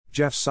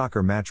Jeff's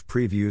Soccer Match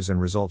Previews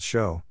and Results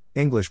Show,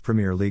 English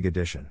Premier League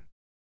Edition.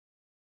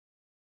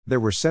 There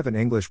were 7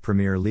 English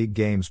Premier League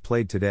games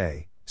played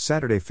today,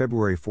 Saturday,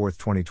 February 4,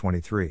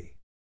 2023.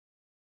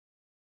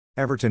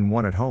 Everton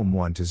won at home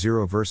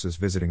 1-0 versus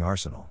visiting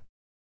Arsenal.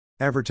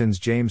 Everton's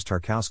James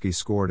Tarkowski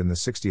scored in the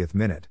 60th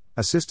minute,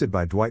 assisted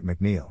by Dwight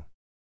McNeil.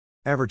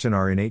 Everton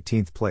are in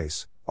 18th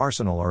place,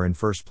 Arsenal are in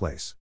 1st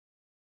place.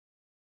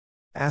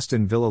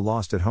 Aston Villa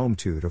lost at home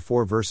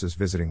 2-4 versus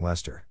visiting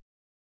Leicester.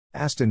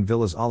 Aston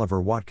Villa's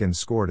Oliver Watkins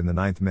scored in the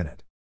 9th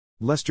minute.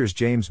 Leicester's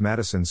James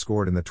Maddison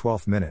scored in the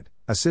 12th minute,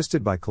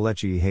 assisted by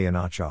Kelechi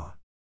Iheanacho.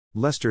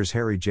 Leicester's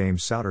Harry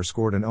James Souter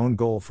scored an own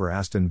goal for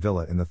Aston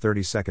Villa in the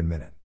 32nd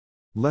minute.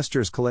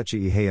 Leicester's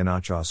Kelechi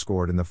Iheanacho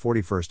scored in the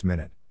 41st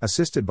minute,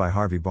 assisted by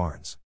Harvey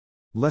Barnes.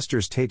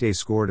 Leicester's Tate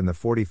scored in the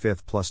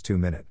 45th +2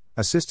 minute,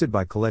 assisted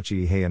by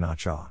Kelechi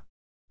Iheanacho.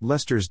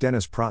 Leicester's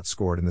Dennis Praet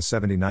scored in the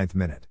 79th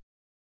minute.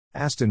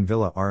 Aston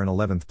Villa are in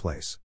 11th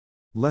place.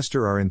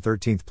 Leicester are in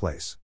 13th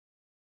place.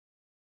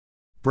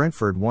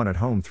 Brentford won at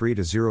home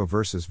 3-0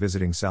 versus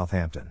visiting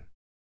Southampton.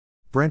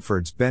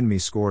 Brentford's Ben Mee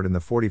scored in the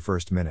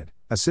 41st minute,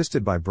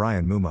 assisted by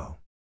Brian Mumo.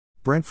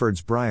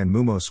 Brentford's Brian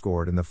Mumo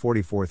scored in the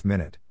 44th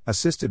minute,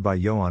 assisted by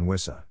Yoane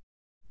Wissa.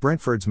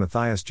 Brentford's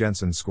Matthias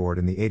Jensen scored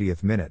in the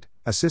 80th minute,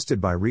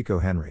 assisted by Rico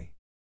Henry.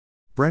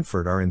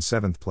 Brentford are in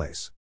 7th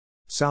place.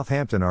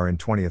 Southampton are in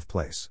 20th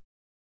place.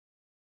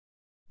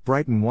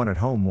 Brighton won at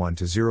home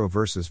 1-0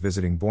 versus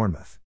visiting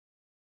Bournemouth.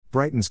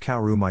 Brighton's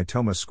Kaoru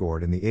Mitoma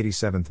scored in the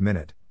 87th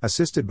minute,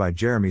 assisted by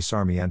Jeremy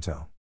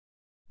Sarmiento.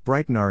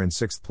 Brighton are in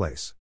 6th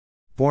place.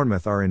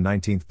 Bournemouth are in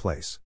 19th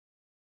place.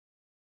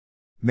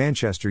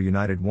 Manchester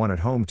United won at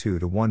home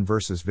 2-1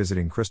 versus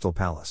visiting Crystal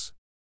Palace.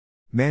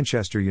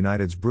 Manchester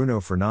United's Bruno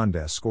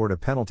Fernandes scored a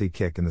penalty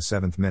kick in the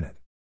 7th minute.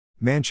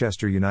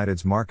 Manchester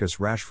United's Marcus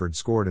Rashford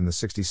scored in the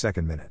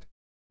 62nd minute.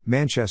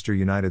 Manchester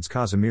United's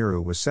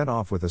Casemiro was sent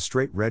off with a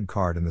straight red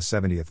card in the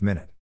 70th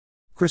minute.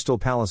 Crystal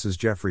Palace's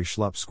Jeffrey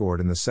Schlupp scored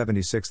in the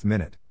 76th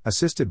minute,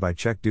 assisted by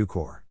Cheick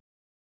Doucouré.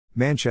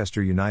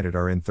 Manchester United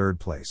are in 3rd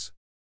place.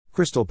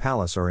 Crystal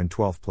Palace are in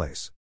 12th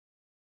place.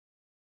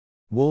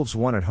 Wolves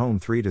won at home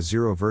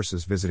 3-0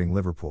 versus visiting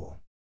Liverpool.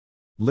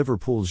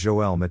 Liverpool's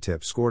Joel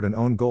Matip scored an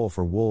own goal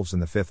for Wolves in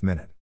the 5th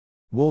minute.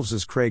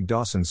 Wolves' Craig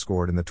Dawson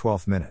scored in the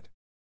 12th minute.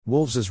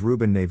 Wolves'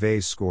 Ruben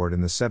Neves scored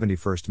in the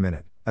 71st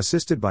minute,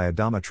 assisted by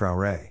Adama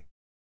Traoré.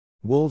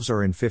 Wolves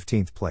are in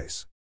 15th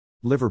place.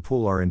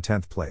 Liverpool are in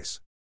 10th place.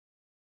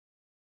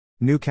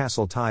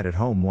 Newcastle tied at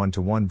home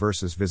 1-1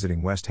 versus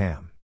visiting West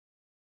Ham.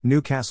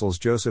 Newcastle's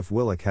Joseph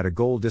Willock had a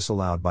goal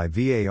disallowed by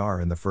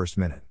VAR in the 1st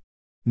minute.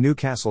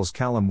 Newcastle's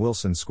Callum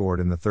Wilson scored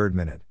in the 3rd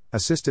minute,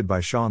 assisted by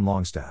Sean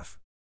Longstaff.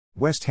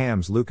 West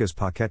Ham's Lucas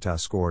Paqueta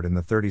scored in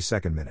the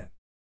 32nd minute.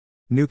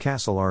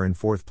 Newcastle are in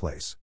 4th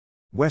place.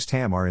 West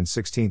Ham are in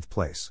 16th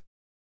place.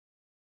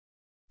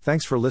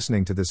 Thanks for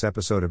listening to this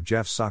episode of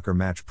Jeff's Soccer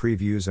Match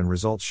Previews and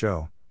Results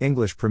Show,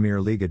 English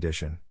Premier League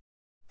Edition.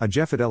 A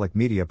Jeffadelic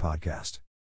Media podcast.